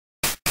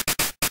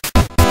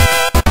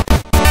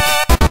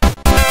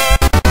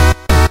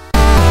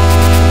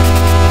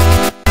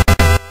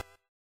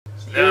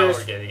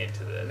getting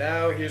into this.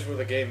 Now here's where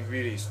the game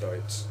really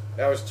starts.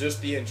 That was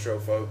just the intro,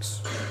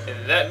 folks.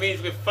 And that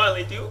means we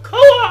finally do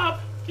co-op!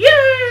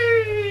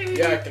 Yay!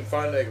 Yeah, I can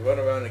finally like, run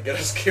around and get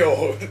us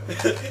killed.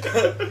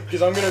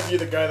 Because I'm gonna be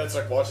the guy that's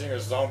like watching a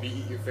zombie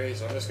eat your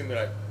face. I'm just gonna be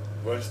like,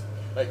 run,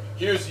 like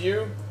here's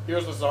you,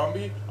 here's the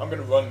zombie. I'm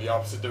gonna run the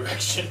opposite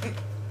direction.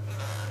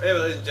 Anyway,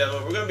 ladies and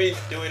gentlemen, we're gonna be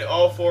doing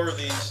all 4 of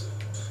these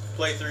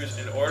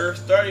playthroughs in order,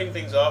 starting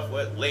things off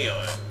with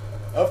Leon.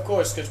 Of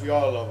course, because we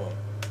all love him,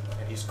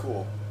 and he's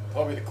cool.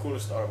 Probably the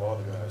coolest out of all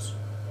the guys.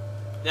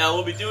 Now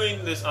we'll be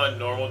doing this on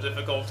normal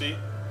difficulty,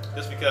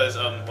 just because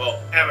well,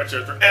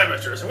 amateurs are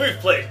amateurs, and we've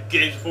played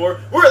games before.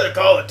 We're the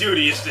Call of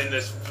Dutyist in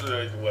this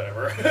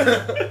whatever.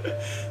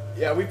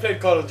 Yeah, we played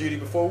Call of Duty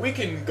before. We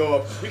can go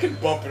up. We can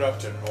bump it up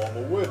to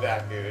normal. We're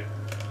that good.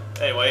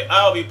 Anyway,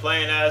 I'll be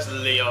playing as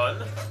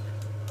Leon.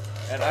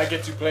 And I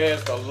get to play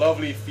as the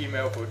lovely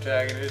female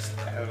protagonist.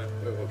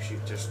 Oh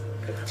shoot, just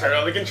Turn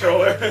on the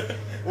controller.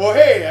 Well,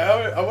 hey,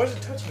 I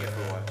wasn't touching it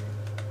for one.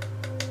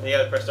 You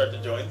gotta press start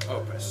to join. Oh,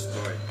 press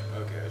start.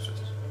 Okay, that's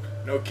just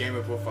no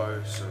gamer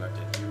profile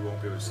selected. You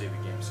won't be able to save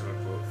a game. Select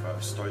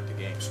profile. Start the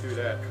game. Screw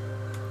that.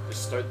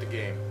 Just start the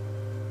game.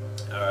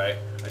 Alright.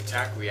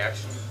 Attack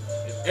reaction.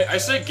 I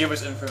said give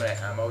us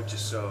infinite ammo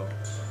just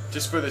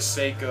for the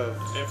sake of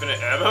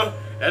Infinite ammo?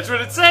 That's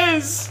what it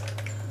says.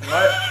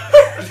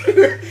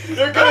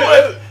 They're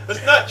good.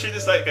 Let's not treat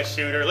this like a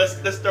shooter.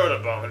 Let's throw it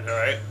a bone,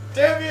 alright?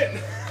 Damn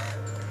it!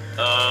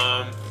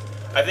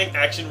 I think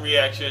action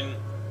reaction.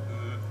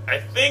 I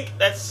think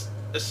that's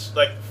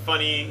like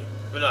funny,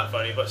 but not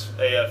funny, but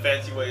a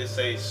fancy way to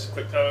say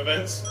quick time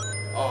events.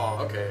 Oh,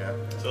 okay, yeah.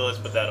 So let's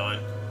put that on.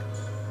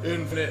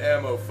 Infinite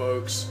ammo,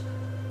 folks.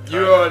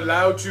 You are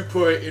allowed to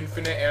put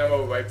infinite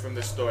ammo right from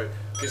the start,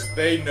 because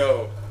they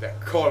know that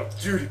Call of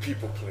Duty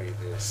people play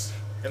this,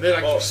 and they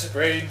like to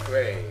spray and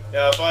pray.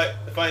 Yeah,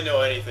 if I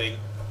know anything.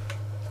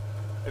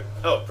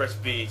 Oh, press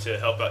B to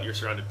help out your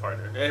surrounded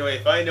partner. Anyway,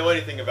 if I know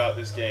anything about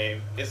this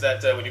game, is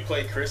that when you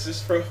play Chris's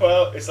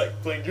profile, it's like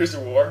playing Gears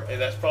of War, and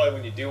that's probably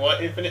when you do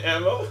want infinite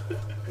ammo.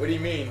 What do you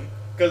mean?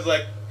 Because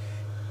like,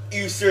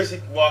 you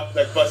seriously walk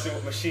like busting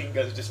with machine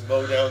guns and just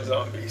mow down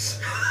zombies.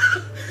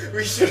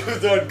 We should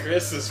have done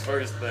Chris's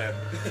first then.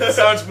 That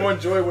sounds more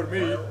enjoyable to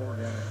me.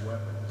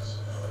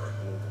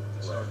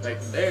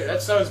 Like, hey,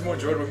 that sounds more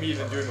enjoyable to me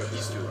than doing what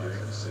these two are doing.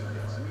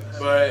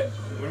 But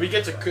when we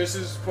get to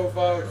Chris's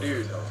profile,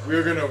 dude,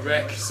 we're gonna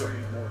wreck some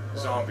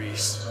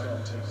zombies.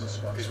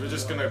 Because we're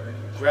just gonna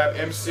grab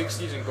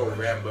M60s and go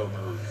Rambo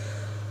mode.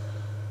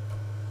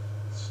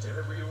 Stay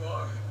right where you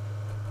are.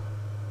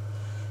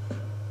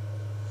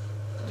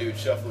 Dude,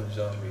 shuffling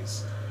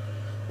zombies.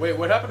 Wait,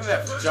 what happened to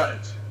that?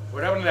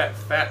 What happened to that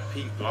fat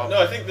pink blob?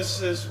 No, I think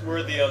this is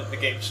where the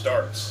game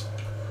starts.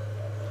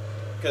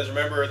 Because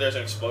remember, there's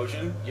an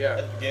explosion at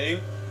the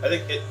beginning. I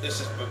think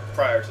this is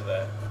prior to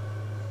that.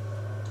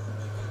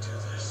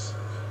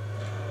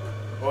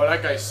 Well,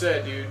 like I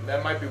said, dude,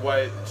 that might be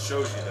why it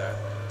shows you that.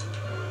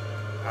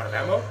 Out of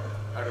ammo?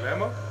 Out of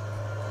ammo?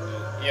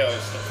 Yo,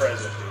 it's the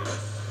present,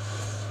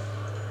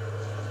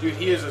 dude. Dude,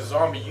 he is a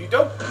zombie. You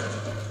don't...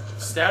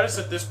 Status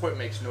at this point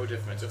makes no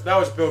difference. If that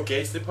was Bill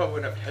Gates, they probably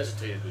wouldn't have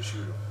hesitated to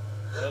shoot him.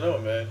 I don't know,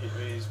 man.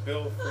 He's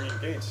Bill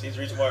freaking Gates. He's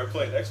the reason why we're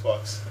playing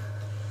Xbox.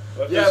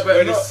 Yeah,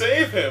 but to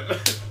save him.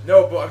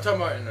 No, but I'm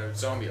talking about in a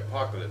zombie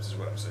apocalypse is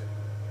what I'm saying.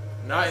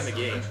 Not in the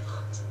game.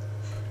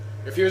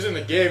 If he was in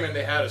the game and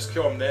they had us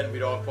kill him, then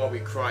we'd all probably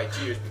cry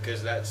tears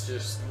because that's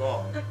just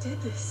wrong. I did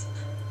this.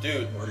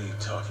 Dude, what are you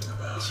talking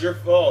about? It's your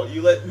fault.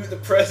 You let the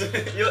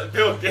president, you let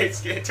Bill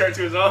Gates get turned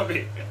to a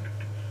zombie.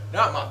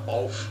 Not my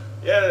fault.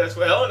 Yeah, that's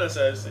what Helena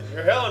says.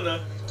 You're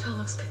Helena.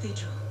 Tulloch's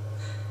Cathedral.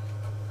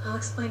 I'll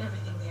explain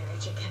everything there,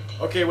 Agent Kennedy.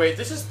 Okay, wait.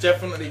 This has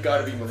definitely got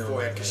to be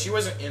beforehand because she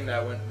wasn't in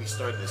that when we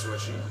started this,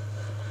 was she?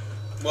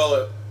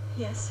 Well,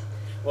 yes.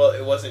 Well,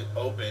 it wasn't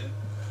open.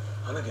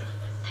 Hunnigan.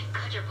 Thank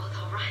God you're both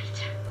all right.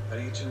 How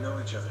do you two know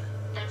each other?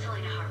 That's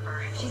Helena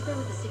Harper. She's been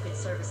with the Secret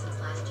Service since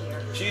last year.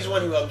 She's the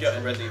one who helped you out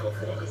in Resident Evil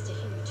 4. It is to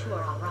hear you two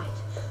are all right.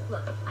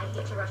 Look, I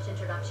hate to rush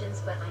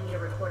introductions, but I need a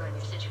report on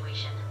your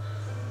situation.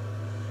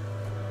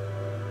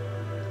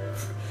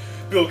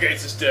 Bill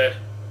Gates is dead.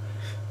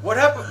 What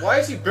happened? Why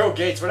is he Bill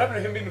Gates? What happened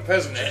to him being the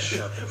president?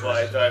 Well,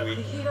 I thought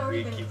He'd already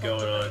we been keep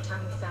going by on. the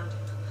time we found him.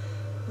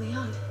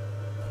 Leon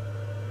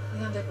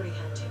did what he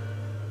had to.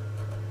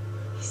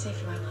 He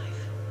saved my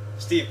life.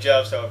 Steve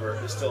Jobs, however,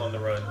 is still on the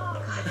run.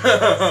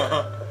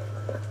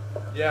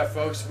 Yeah,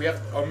 folks,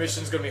 our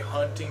mission's gonna be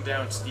hunting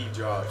down Steve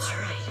Jobs.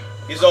 All right.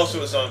 He's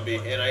also a zombie,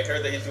 and I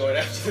heard that he's going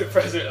after the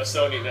president of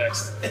Sony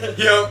next.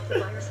 Yep.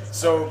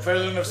 So,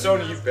 president of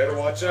Sony, you better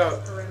watch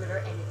out.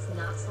 Perimeter, and it's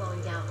not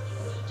slowing down.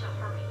 We need to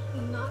hurry.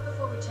 Not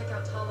before we check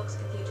out Tulloch's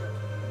Cathedral.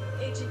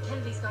 Agent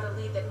Kennedy's got a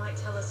lead that might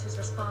tell us who's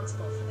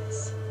responsible for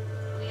this.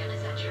 Leon,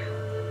 is that true?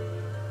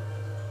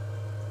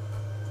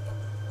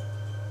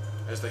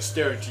 As they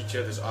stare into each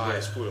other's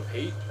eyes, full of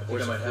hate, or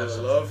is it full of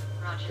love,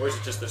 or is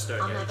it just they're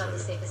staring I'll at each map out the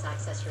other? safest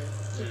access route.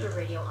 Keep the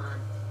radio on.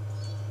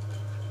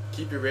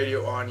 Keep your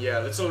radio on, yeah.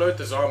 Let's alert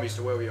the zombies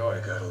to where we are. I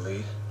got a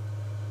lead.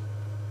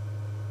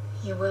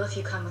 You will if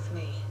you come with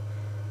me.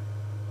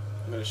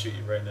 I'm gonna shoot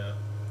you right now.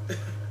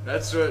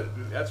 That's what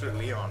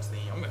Leon's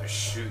thinking. I'm gonna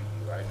shoot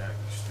you right now,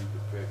 you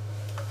stupid prick.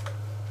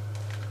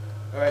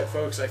 Alright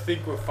folks, I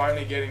think we're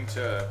finally getting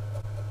to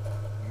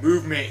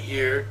movement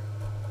here.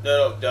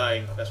 No,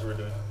 dying. That's what we're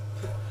doing.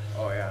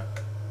 Oh yeah.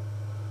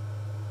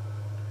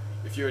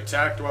 If you're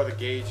attacked while the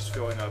gauge is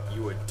filling up,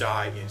 you would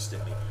die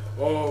instantly.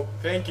 Well,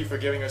 thank you for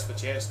giving us the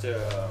chance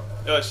to...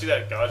 No, see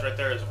that gauge right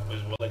there is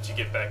what lets you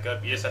get back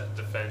up. You just have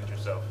to defend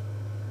yourself.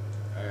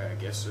 I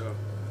guess so.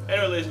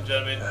 Anyway, ladies and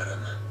gentlemen, Adam.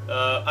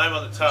 I'm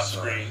on the top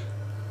Sorry. screen,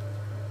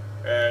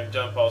 and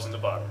John Paul's on the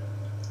bottom.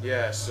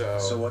 Yeah,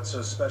 So what's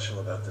so special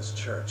about this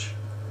church?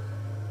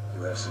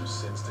 You have some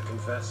sins to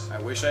confess? I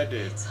wish I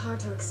did. It's hard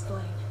to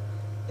explain.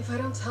 If I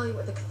don't tell you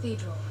at the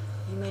cathedral,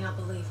 you may not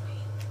believe me.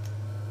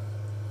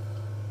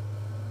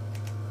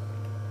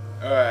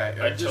 Alright,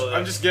 Totally-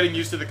 I'm just getting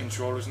used to the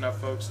controllers now,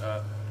 folks.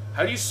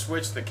 How do you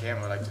switch the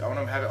camera? Like, I want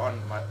to have it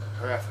on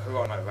her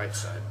on my right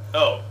side.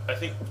 Oh, I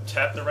think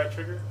tap the right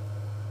trigger.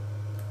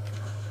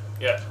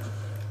 Yeah.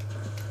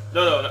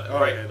 No, Oh,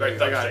 right, okay,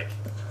 right I got thumbstick.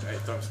 it. Right,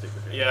 thumbstick,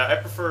 okay. Yeah, I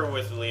prefer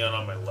with Leon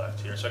on my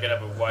left here, so I can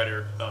have a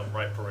wider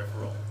right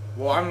peripheral.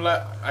 Well,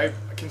 I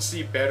can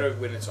see better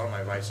when it's on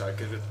my right side,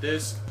 because with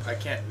this, I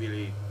can't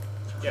really...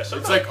 Yeah, so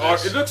It's like,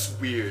 it looks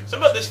weird.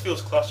 some of this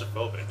feels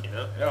claustrophobic, you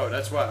know? No,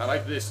 that's why I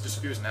like this. It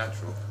just feels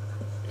natural.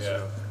 Yeah.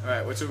 So,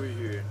 alright, what's over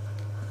here?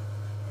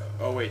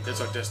 Oh wait, that's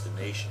our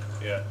destination.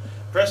 Yeah.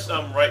 Press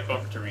right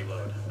bumper to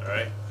reload. All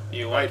right.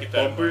 You want Right to keep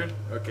that in bumper? mind.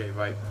 Okay,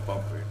 right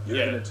bumper. You're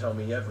Yeah. gonna tell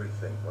me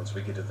everything once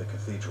we get to the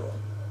cathedral.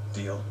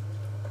 Deal?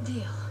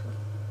 Deal.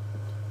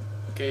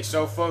 Okay,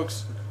 so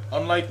folks,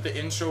 unlike the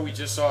intro we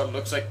just saw, it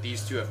looks like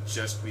these two have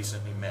just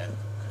recently met.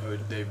 Or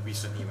they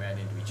recently ran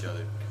into each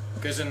other.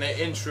 Because in the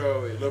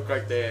intro, it looked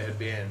like they had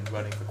been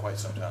running for quite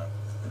some time.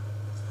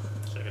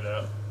 Check it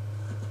out.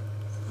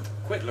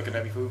 Quit looking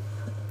at me, fool.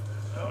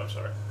 Oh, I'm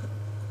sorry.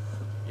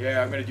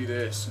 Yeah, I'm gonna do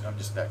this. I'm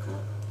just that cool.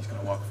 He's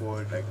gonna walk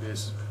forward like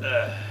this.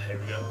 Here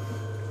we go.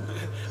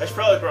 That's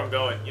probably where I'm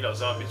going. You know,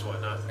 zombies,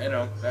 whatnot. I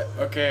know.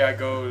 Okay, I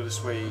go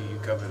this way, you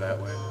cover that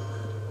way.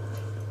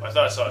 I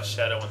thought I saw a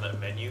shadow on that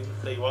menu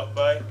that you walked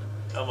by.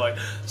 I'm like,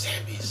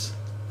 zombies.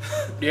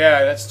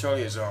 Yeah, that's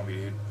totally a zombie,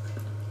 dude.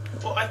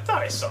 Well, I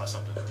thought I saw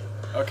something.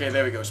 Okay,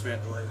 there we go,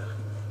 sprint. Elena.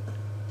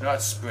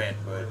 Not sprint,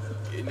 but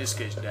in this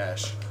case,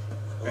 dash.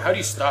 Wait, how do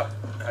you stop?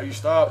 How do you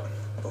stop?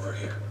 Over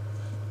here.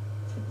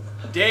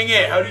 Dang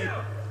it, how do you...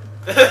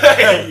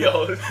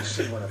 Yo. You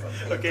see one of them.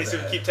 Okay,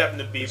 so keep tapping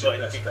the B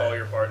button. You can call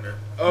your partner.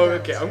 Oh,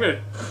 okay, I'm gonna...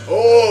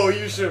 Oh,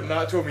 you should have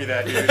not told me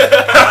that,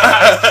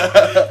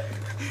 dude.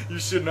 You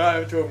should not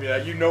have told me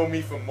that. You know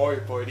me from Mario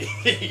Party.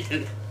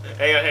 Hang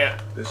on.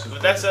 This is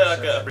But that's like a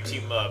section upper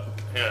team up.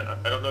 Hang on,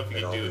 I don't know if you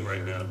And can I'll do be it right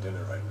here now. eating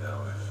dinner right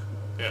now.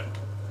 Yeah.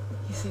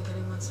 You think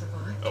anyone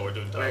survived? Oh, we're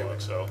doing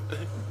dialogue, so.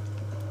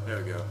 There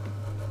we go.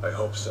 I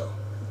hope so.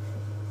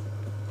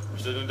 We're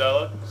still doing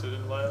dialogue? Still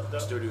doing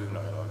dialogue? Still doing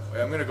dialogue.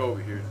 Wait, I'm gonna go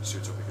over here and see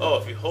what's over here. Oh,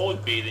 if you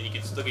hold B, then you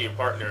can look at your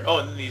partner. Oh,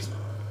 and then these.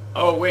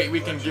 Oh, wait, we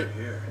can Glad get...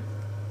 you're here.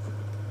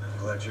 I'm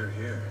glad you're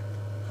here.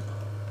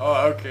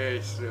 Oh, okay,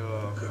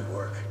 so... Good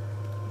work.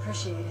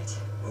 Appreciate it.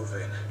 Move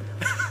in.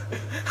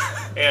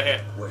 Hang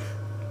on. Wait.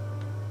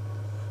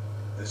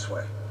 This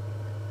way.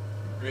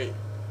 Wait.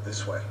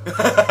 This way. Get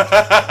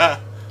Not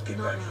back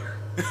now. here.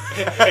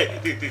 Hey,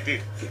 dude.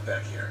 Get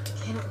back here.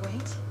 Can it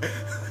wait?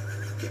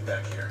 Get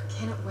back here.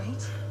 Can it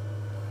wait?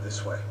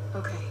 This way.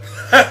 Okay.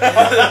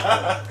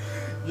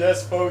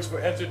 Yes, folks, we're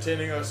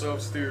entertaining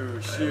ourselves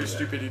through sheer yeah.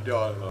 stupidity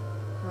dialogue.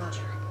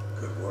 Roger.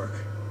 Good work.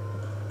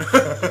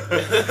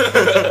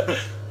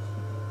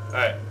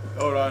 Alright.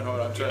 Hold on,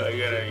 I'm trying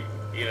You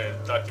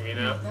gonna talk to me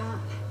now? Not bad.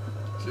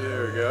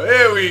 There we go.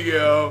 Here we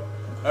go.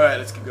 Alright,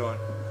 let's keep going.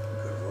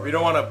 Good work. We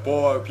don't want to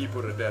bore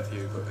people to death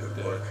here, but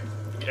Good work.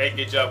 Hey,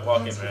 good job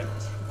walking, Answer man.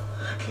 that.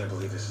 I can't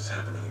believe this is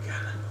happening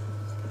again.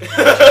 Good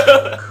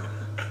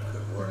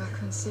The work.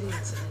 Raccoon City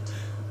incident.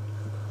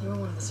 You were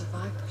one of the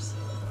survivors.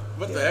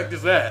 what the heck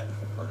is that?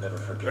 I'll never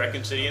forget.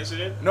 Raccoon City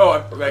incident? No,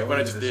 I'm, But like what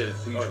I only just this did.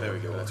 Oh, cathedral there we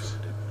go. works. That's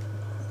what I did.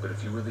 But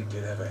if you really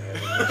did have a hand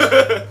in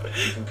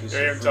this, you can kiss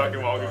Here your I'm food talking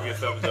in while I'll the give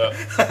you a bar.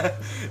 thumbs up.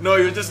 No,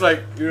 you're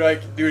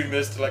doing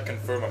this to like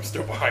confirm I'm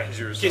still behind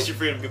you or Kiss something. your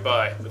freedom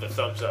goodbye with a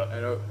thumbs up. I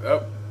know.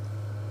 Oh.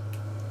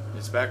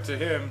 It's back to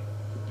him.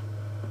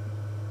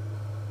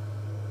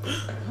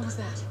 What was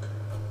that?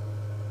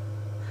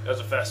 That was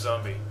a fast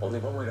zombie. Only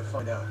one way to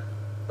find out.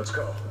 Let's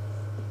go.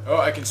 Oh,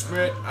 I can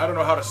sprint. I don't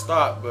know how to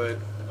stop, but...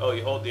 Oh,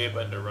 you hold the A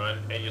button to run,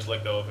 and you just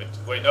let go of it.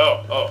 Wait,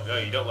 no,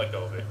 you don't let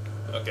go of it.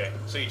 Okay,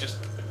 so you just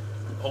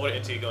hold it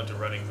until you go into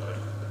running mode.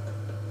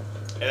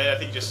 And then I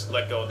think you just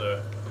let go of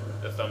the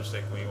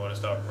thumbstick when you want to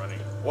stop running.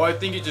 Well, I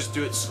think you just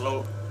do it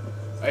slow.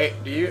 Hey,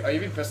 are you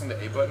even pressing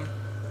the A button?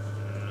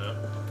 No.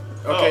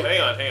 Okay.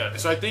 Oh, hang on.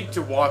 So I think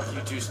to walk,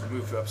 you just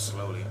move up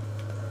slowly.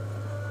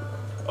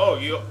 Oh,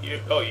 you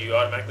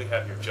automatically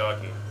have your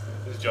jogging.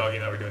 This is jogging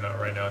that we're doing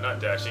right now, not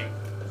dashing.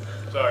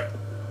 Sorry.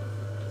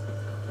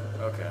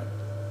 Okay.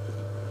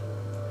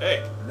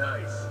 Hey.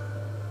 Nice.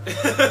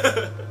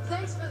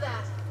 Thanks for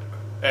that.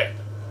 Hey.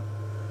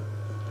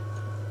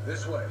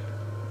 This way.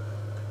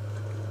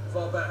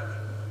 Fall back.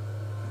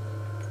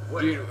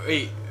 Wait. Dude,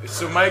 wait.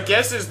 So my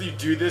guess is you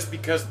do this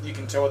because you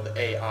can tell the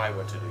AI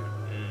what to do.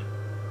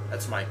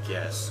 That's my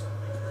guess.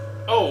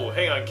 Oh,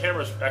 hang on.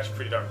 Camera's actually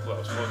pretty darn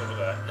close. Welcome to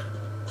that.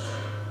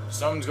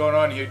 Something's going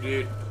on here,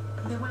 dude.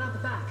 They went out the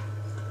back.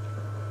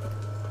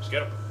 Let's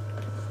get him.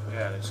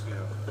 Yeah, let's go.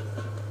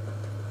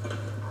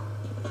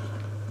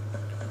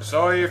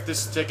 Sorry if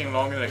this is taking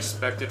longer than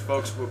expected,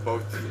 folks. We're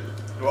both...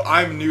 Well,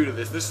 I'm new to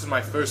this. This is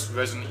my first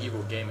Resident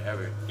Evil game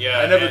ever. Yeah,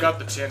 I never and- got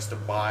the chance to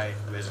buy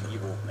Resident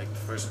Evil, like the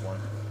first one.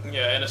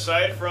 Yeah, and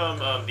aside from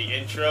the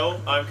intro,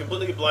 I'm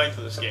completely blind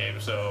to this game,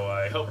 so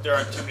I hope there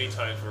aren't too many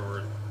times where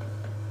we're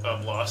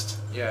lost.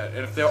 Yeah, and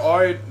if there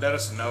are, let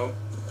us know.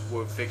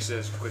 We'll fix it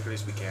as quickly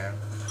as we can.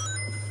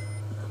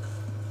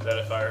 Is that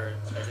a fire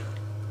hydrant?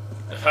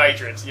 A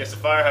hydrant. Yes, a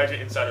fire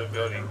hydrant inside of a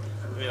building.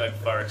 I mean, like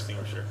fire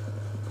extinguisher.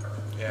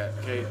 Yeah,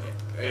 okay.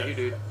 Hey, you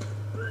dude.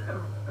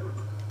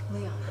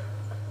 Leon.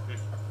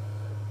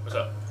 What's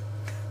up?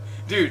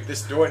 Dude,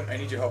 this door, I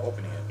need your help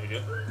opening it. You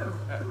good?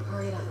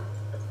 Hurry it up.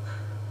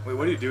 Wait,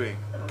 what are you doing?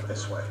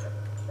 This way.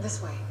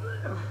 This way.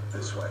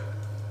 This way.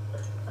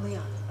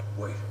 Leon.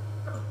 Wait.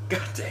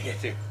 God dang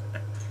it, dude.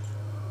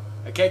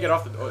 I can't get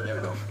off the door. Oh, there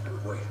we go.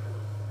 Wait.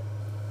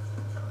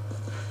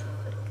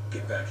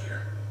 Get back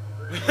here.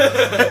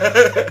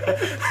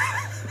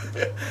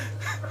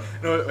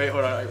 No, wait,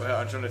 hold on.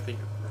 I'm trying to think.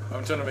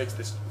 I'm trying to make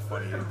this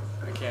funny.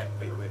 I can't.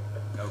 Wait.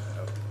 No.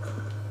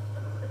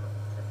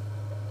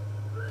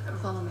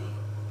 Follow me.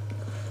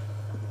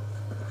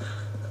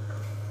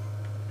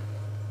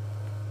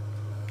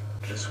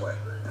 This way.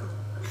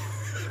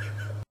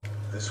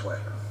 This way.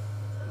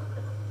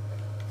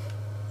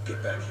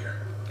 Get back here.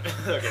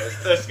 Okay,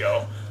 let's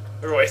go.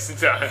 We're wasting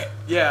time.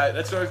 Yeah,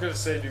 that's what I was gonna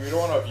say, dude. We don't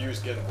want our viewers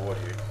getting bored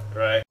here.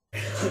 Right.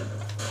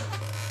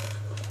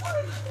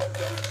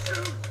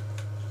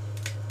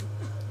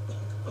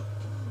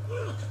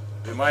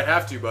 We might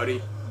have to,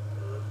 buddy.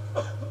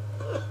 Are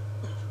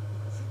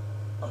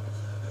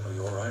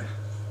you alright?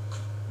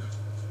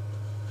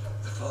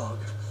 The fog.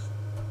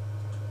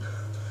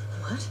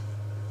 What?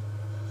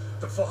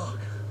 The fog.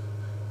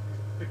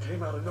 It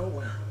came out of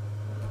nowhere.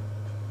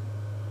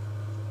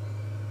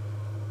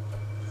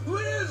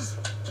 Liz!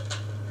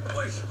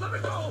 Wait, let me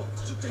go!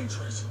 It's too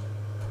dangerous.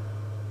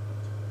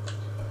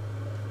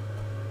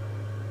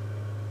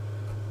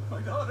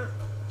 My daughter,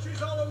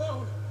 she's all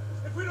alone.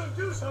 If we don't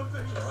do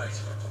something... All right,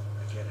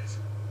 I get it.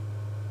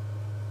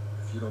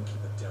 If you don't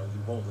keep it down,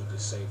 you won't live to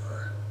save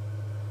her.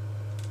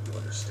 You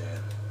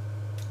understand?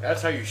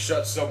 That's how you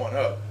shut someone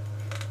up.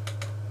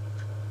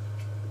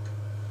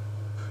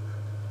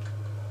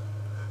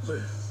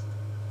 Liz.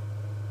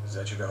 Is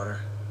that your daughter?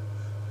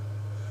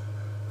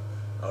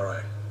 All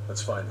right,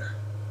 let's find her.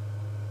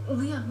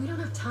 Leon, we don't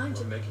have time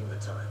We're to... making the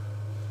time.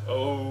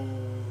 Oh.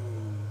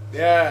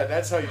 Yeah,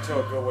 that's how you tell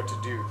a girl what to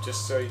do.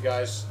 Just so you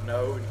guys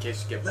know, in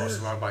case you get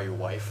bossed around by your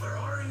wife. Where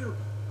are you?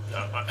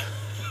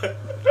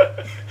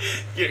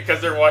 Yeah,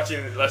 because they're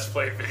watching Let's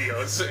Play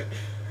videos.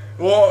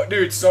 Well,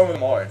 dude, some of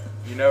them are.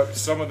 You know,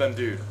 some of them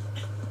do.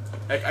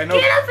 Like, I know.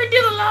 Get up and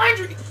do the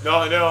laundry!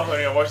 No,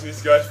 honey, I'm watching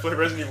these guys play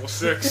Resident Evil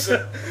 6.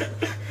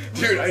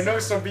 Dude, I know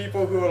some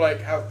people who are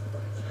like have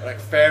like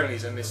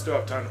families and they still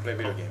have time to play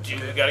video games.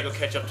 Dude, we gotta go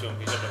catch up to him.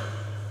 He's up there.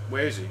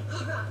 Where is he?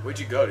 Where'd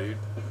you go, dude?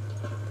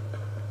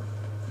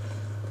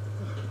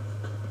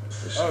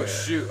 Oh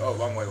shoot! Oh,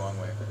 wrong way.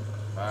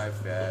 My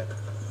bad.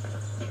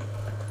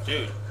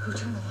 Dude. Who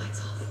turned the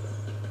lights off?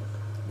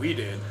 We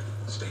did.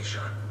 Stay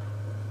sharp.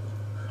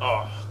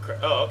 Oh,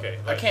 oh, okay.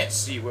 I can't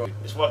see well.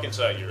 Just walk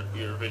inside. Your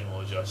vision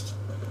will adjust.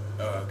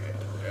 Oh, okay.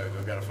 Yeah,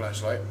 I got a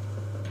flashlight.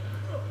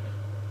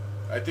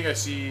 I think I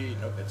see.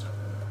 Nope, that's not.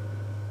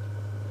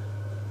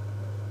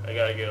 I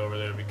gotta get over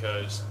there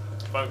because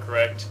if I'm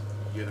correct,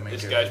 You're the main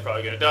this character. guy's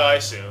probably gonna die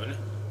soon.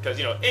 Because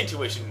you know,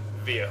 intuition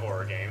via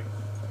horror game.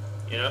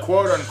 You know.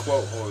 Quote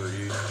unquote horror,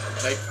 dude.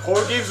 Like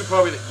horror games are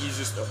probably the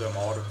easiest of them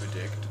all to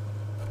predict.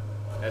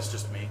 That's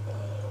just me.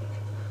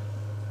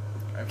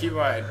 I'm keeping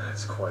my.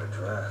 That's quite a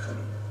draft.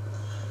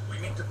 We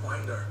need to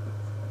find her.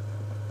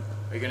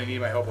 Are you gonna need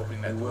my help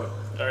opening that We door?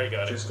 will. Already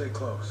got it. Just stay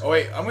close. Oh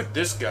wait, I'm with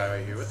this guy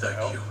right here. What the Thank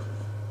hell? you.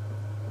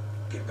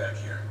 Get back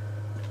here.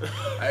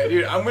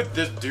 Dude, I'm with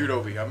this dude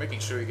over here. I'm making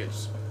sure he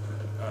gets.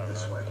 I don't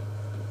This know. way.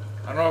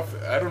 I don't know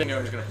if I don't think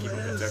anyone's gonna keep him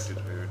protected,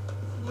 dude.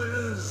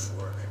 Liz.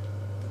 Work.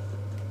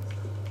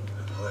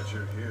 I'm glad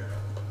you're here.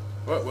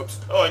 What? Whoops.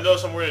 Oh, I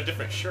noticed I'm wearing a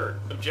different shirt,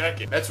 a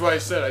jacket. That's why I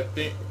said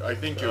I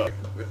think you're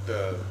with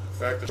the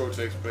fact that the show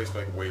takes place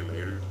like way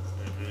later.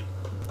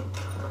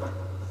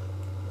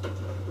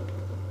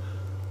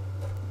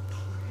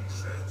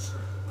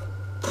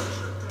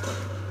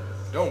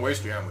 Don't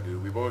waste your ammo,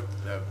 dude. We both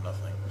have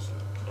nothing. So.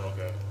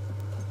 Okay.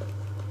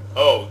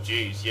 Oh,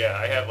 jeez, yeah,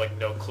 I have like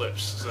no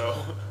clips, so.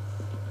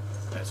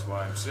 That's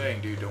why I'm saying,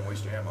 dude, don't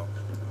waste your ammo.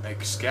 Like,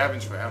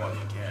 scavenge for ammo if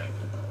you can.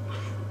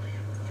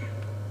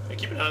 Hey,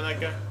 keep an eye on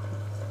that guy.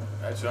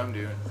 That's what I'm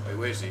doing. Wait,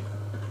 where is he?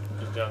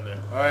 He's down there.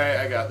 Alright,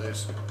 I got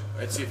this.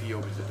 Let's see if he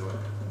opens the door.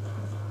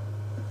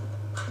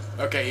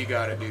 Okay, he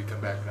got it, dude.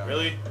 Come back now.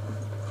 Really?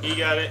 He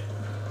got it.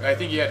 I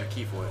think you had a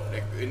key for it.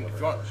 Like, if you Wonder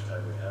how want, much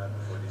time we have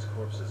before these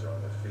corpses are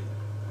on their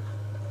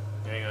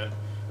feet. Hang on.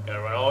 Gotta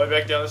run all the way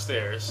back down the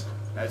stairs.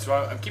 that's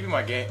why I'm keeping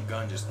my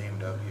gun just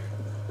aimed up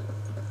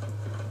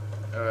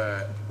here.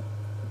 Alright.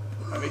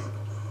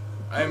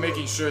 I am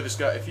making sure this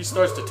guy, if he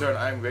starts to turn,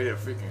 I'm ready to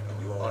freaking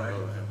You all right?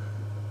 unload him.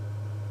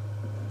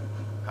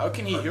 How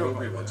can he I hear will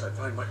me? be once I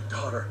find my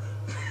daughter.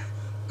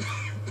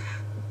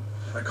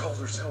 I called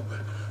her cell,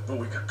 but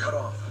we got cut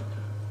off.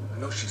 I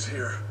know she's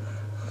here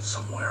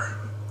somewhere.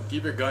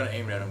 Keep your gun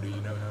aimed at him, dude.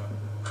 You never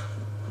know.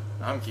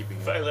 I'm keeping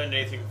If I it. learned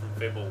anything from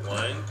Fable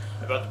 1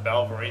 about the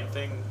Balverine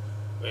thing,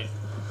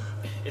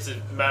 it's a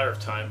matter of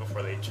time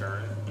before they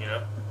turn, you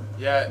know?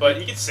 Yeah, But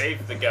you can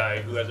save the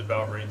guy who has a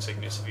Balverine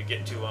sickness if you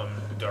get to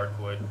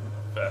Darkwood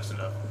fast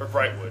enough. Or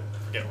Brightwood.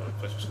 I forget what the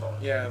place was called.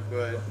 yeah,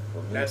 but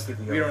that's Get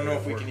the we don't know if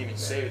elevator we can working, even man.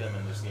 save them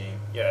in this game.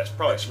 Yeah, it's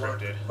probably It's work,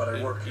 scripted. but I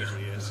It work here.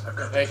 usually is. I've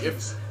got the Like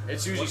keys.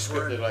 it's usually Once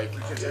we're in, scripted. Like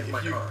we can take my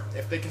car.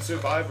 if they can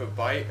survive a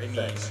bite, I mean,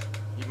 Thanks.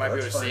 you might be able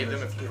to Let's save find them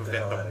this if you and get the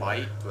prevent hell the outta bite.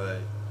 here. But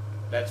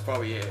that's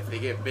probably it. If they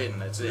get bitten,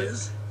 that's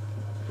it.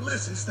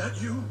 Liz, is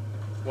that you?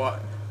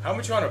 What? How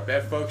much you want to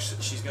bet, folks?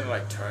 She's gonna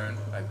like turn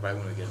like right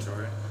when we get to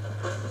her.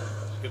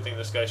 It's a good thing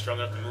this guy's strong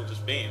enough to move this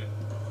beam.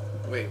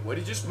 Wait, what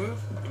did he just move?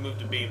 He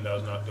moved a beam that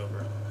was knocked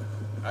over.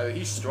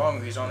 He's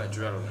strong. He's on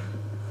adrenaline.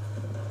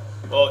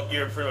 Well,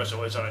 you're pretty much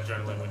always on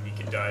adrenaline when you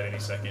could die at any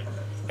second.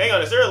 Hang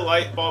on, is there a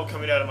light bulb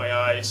coming out of my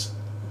eyes?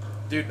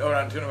 Dude, hold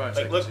on. Turn around.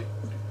 So I Like, can look.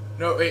 see.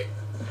 No, wait.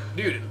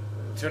 Dude,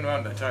 turn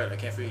around. I'm tired. I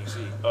can't freaking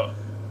see. Oh.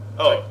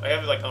 Oh, I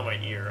have it like on my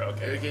ear,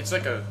 okay. It's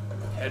like a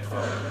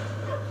headphone.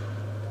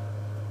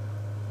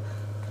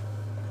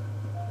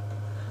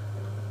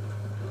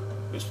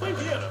 Who's playing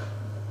piano?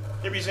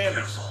 Maybe zombies.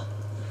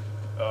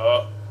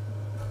 Careful.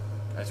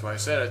 That's why I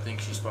said I think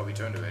she's probably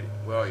turned already.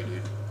 Where are you,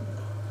 dude?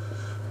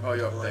 Oh,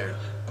 you're up there.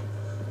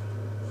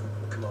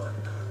 Come on.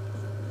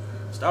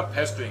 Stop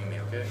pestering me,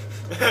 okay?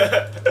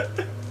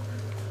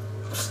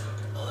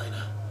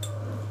 Elena.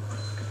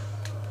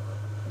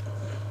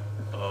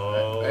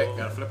 Oh. Hey,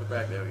 gotta flip it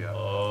back. There we go.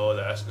 Oh,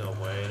 that's no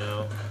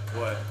bueno.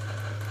 What?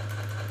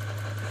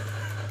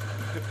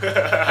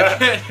 I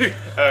can't do-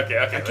 Okay,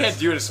 I okay. can't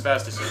do it as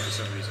fast as you for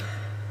some reason.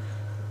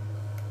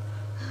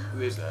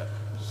 Who is that?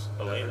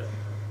 Elena.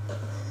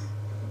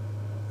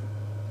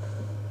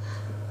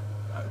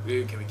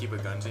 Dude, can we keep her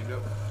guns aimed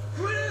up?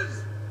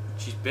 Liz!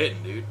 She's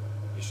bitten, dude.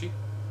 Is she?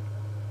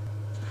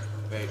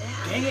 Wait,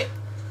 dang it!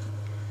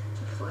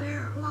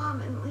 Where are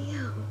Mom and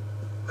Liam?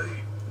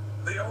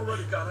 They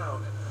already got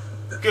out.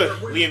 Good.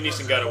 Liam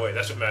Neeson got away.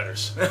 That's what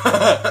matters.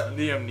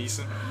 Liam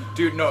Neeson.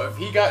 Dude, no, if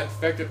he got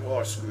infected, we're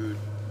all screwed.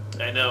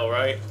 I know,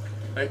 right?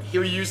 Like,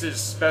 he'll use his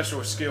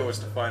special skills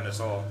to find us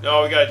all. No,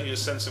 all we gotta do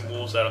is send some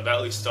wolves at him. That'll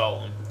at least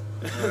stall him.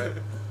 Right.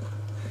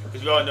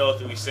 Because we all know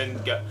if we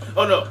send...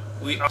 Oh, no.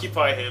 We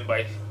occupy him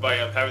by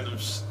having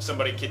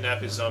somebody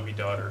kidnap his zombie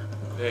daughter.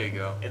 There you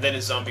go. And then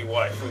his zombie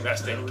wife.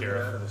 That's taken care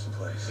Out of. of this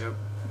place.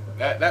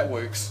 Yep. That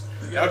works.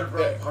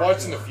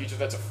 Watch in the future.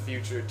 That's a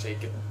future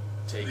take it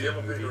The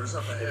elevator is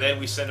movie. up ahead. And then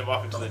we send him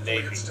off into the Hopefully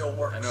Navy. it still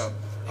works. I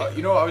know.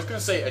 You know, I was gonna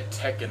say a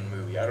Tekken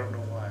movie. I don't know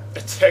why. A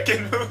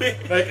Tekken movie?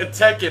 Like a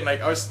Tekken.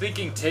 Like I was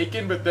thinking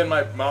Taken, but then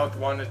my mouth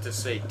wanted to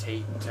say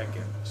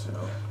Tekken. So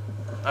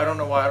I don't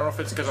know why. I don't know if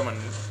it's because I'm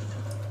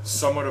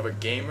somewhat of a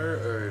gamer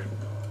or.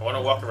 I want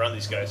to walk around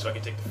these guys so I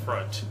can take the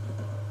front.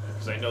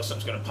 Because I know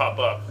something's going to pop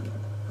up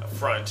up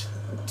front.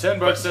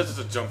 $10 says it's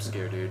a jump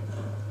scare, dude.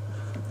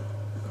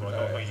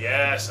 Oh,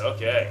 yes,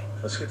 okay.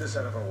 Let's get this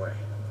out of our way.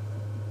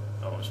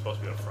 Oh, I'm supposed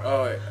to be up front.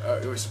 Oh,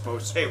 it was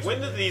supposed to. Hey,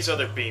 when did these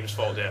other beams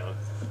fall down?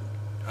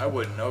 I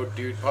wouldn't know,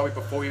 dude. Probably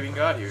before we even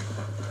got here.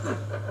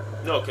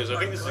 No, because I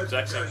think this is the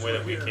exact same way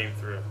that we came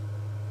through.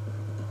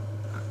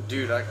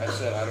 Dude, like I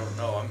said, I don't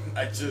know.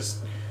 This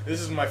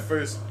is my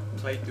first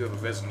playthrough of a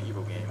Resident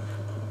Evil game.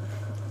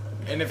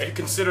 And if you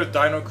consider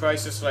Dino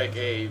Crisis like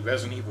a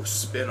Resident Evil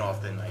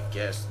spin-off, then I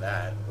guess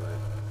that,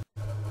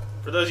 but...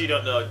 For those of you who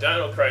don't know,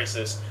 Dino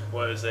Crisis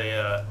was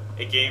a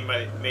game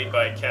made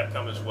by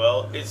Capcom as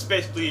well. It's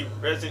basically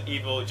Resident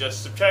Evil,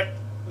 just subtract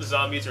the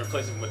zombies and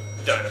replace them with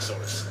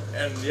dinosaurs.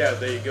 And yeah,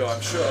 there you go.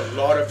 I'm sure a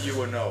lot of you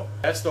will know.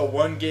 That's the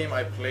one game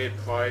I played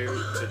prior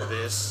to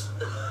this.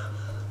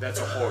 That's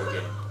a horror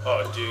game.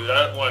 Oh, dude,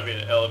 I don't want to be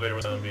in an elevator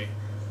with a zombie.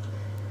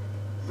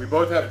 We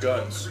both have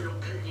guns. You're gonna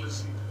be okay,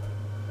 Lizzie.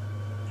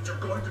 You're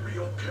going to be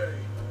okay.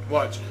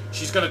 Watch.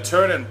 She's gonna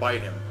turn and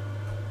bite him.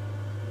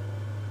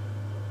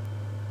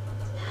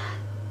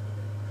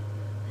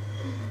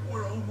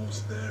 We're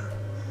almost there.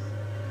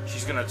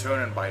 She's gonna turn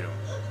and bite him.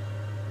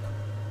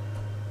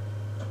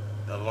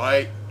 The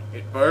light,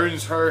 it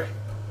burns her.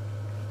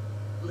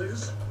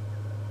 Liz?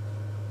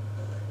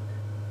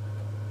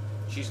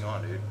 She's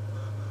gone, dude.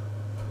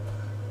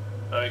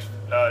 I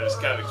was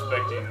kind of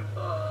expecting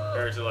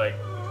her to, like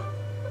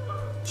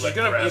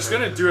grab He's her.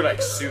 gonna do it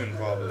like soon,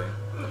 probably.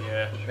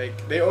 Yeah.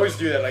 Like they always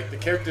do that. Like the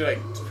character like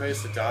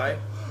tries to die,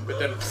 but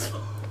then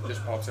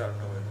just pops out of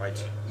nowhere and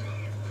bites you.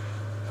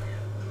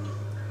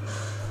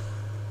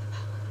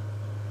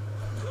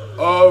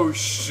 Oh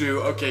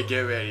shoot! Okay,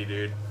 get ready,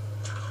 dude.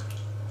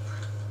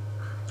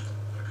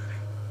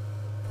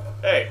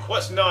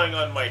 What's gnawing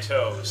on my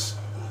toes?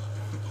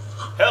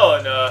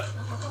 Helena,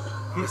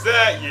 is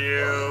that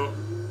you?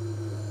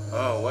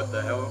 Oh, what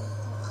the hell?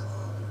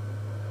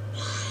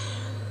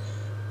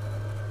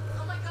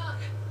 Oh my god.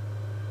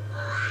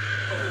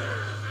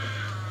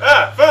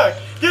 Ah, fuck!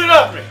 Get it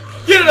off me!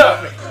 Get it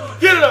off me!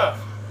 Get it off!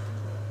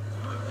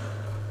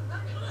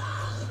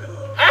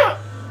 Ow!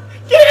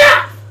 Get it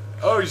off!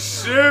 Oh,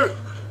 shoot!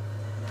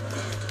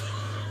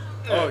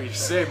 Oh, you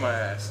saved my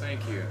ass.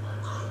 Thank you.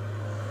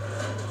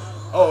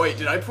 Oh, wait,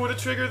 did I pull the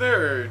trigger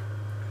there, or...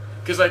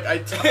 Because, like,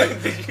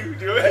 Did you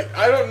do it?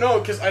 I don't know,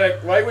 because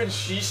right when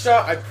she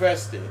shot, I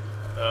pressed it.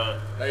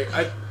 Like,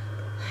 I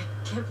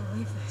can't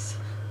believe this.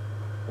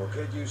 Well,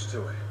 get used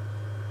to it.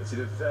 It's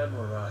either them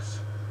or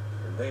us.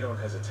 And they don't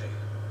hesitate.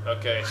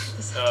 Okay,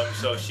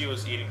 so she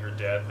was eating her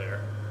dad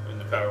there when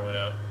the power went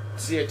out.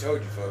 See, I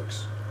told you,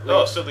 folks.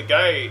 Oh, so the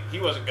guy, he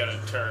wasn't gonna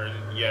turn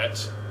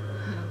yet.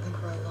 I don't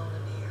think we're alone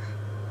in here.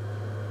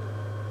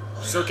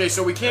 So, okay,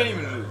 so we can't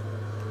even move.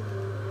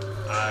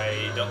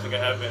 I don't think I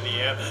have any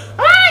yet.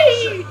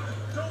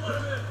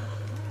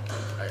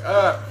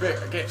 Frick,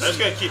 I can't I'm just see.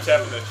 gonna keep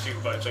tapping the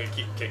shoot button so I can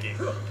keep kicking.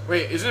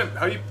 Wait, isn't it,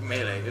 how do you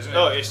melee, isn't it?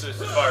 No, it's the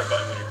fire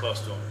button when you're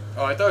close to him.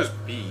 Oh, I thought it was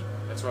B.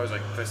 That's why I was,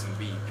 like, pressing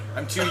B.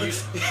 I'm too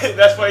used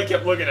That's why he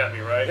kept looking at me,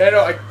 right? Yeah,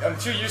 no, I'm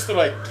too used to,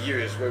 like,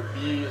 gears, where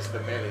B is the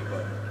melee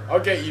button. I'll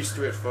get used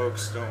to it,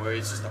 folks. Don't worry,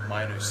 it's just a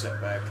minor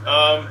setback.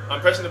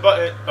 I'm pressing the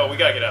button. Oh, we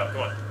gotta get out.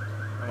 Come on.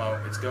 Come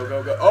on, let's go,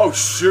 go, go. Oh,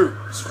 shoot!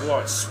 It's full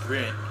on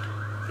sprint.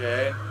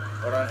 Okay.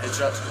 Hold on,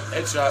 headshot.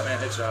 Headshot, man,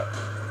 headshot.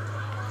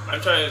 I'm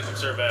trying to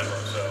conserve ammo,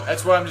 so...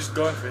 That's why I'm just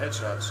going for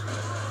headshots.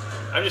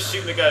 I'm just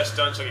shooting the guy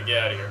stunned so I can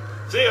get out of here.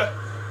 See ya!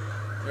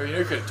 No,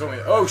 you could have told me.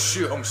 Oh,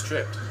 shoot, almost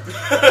tripped.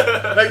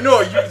 Like, no,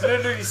 you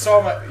literally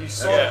saw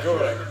it go,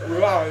 like,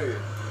 wow.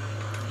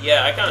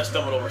 Yeah, I kind of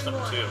stumbled over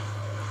something, too.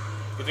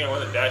 Good thing I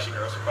wasn't dashing,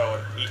 or else I probably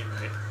would have eaten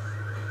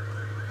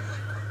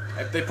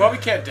me. They probably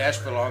can't dash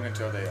for long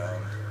until they,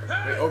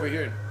 wait, over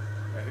here.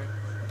 Right here.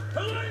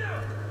 Helena.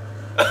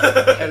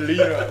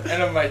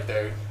 And I'm right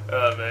there.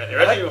 Oh, man. In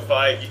Resident Evil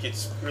 5, you could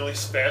really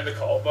spam the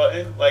call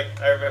button. Like,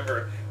 I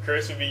remember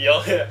Chris would be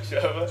yelling at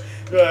Sheva.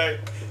 Like,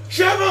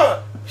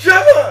 Sheva!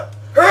 Sheva!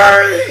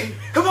 Hurry!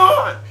 Come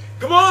on!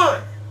 Come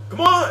on!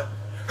 Come on!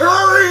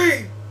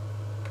 Hurry!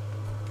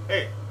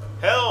 Hey,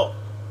 help!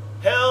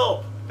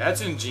 Help!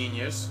 That's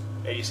ingenious.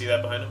 Hey, you see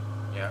that behind him?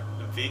 Yeah.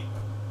 Them feet?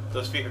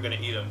 Those feet are gonna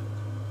eat him.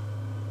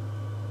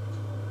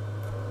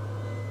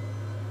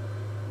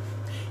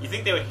 You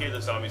think they would hear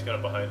the zombies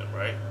coming behind them,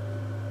 right?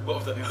 What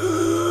was the...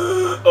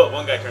 Oh,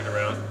 one guy turned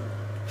around.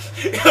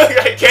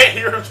 I can't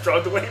hear him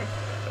struggling.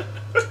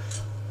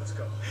 Let's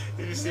go.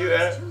 Did you see No,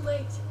 that? it's too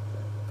late.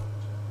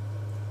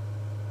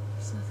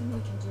 There's nothing we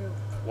can do.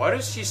 Why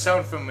does she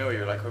sound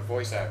familiar, like her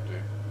voice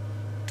actor?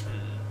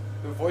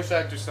 Her voice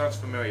actor sounds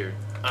familiar.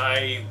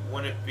 I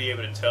wouldn't be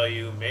able to tell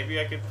you. Maybe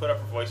I could put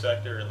up a voice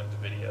actor in like the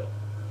video.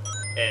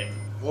 And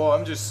Well,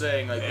 I'm just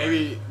saying, like,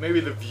 maybe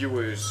the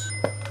viewers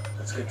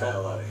Let's get the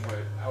hell out of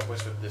here. help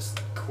us with this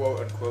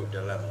quote-unquote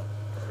dilemma.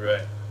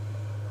 right.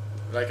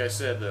 Like I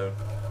said, though,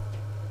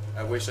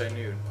 I wish I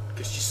knew.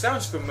 Because she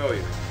sounds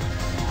familiar.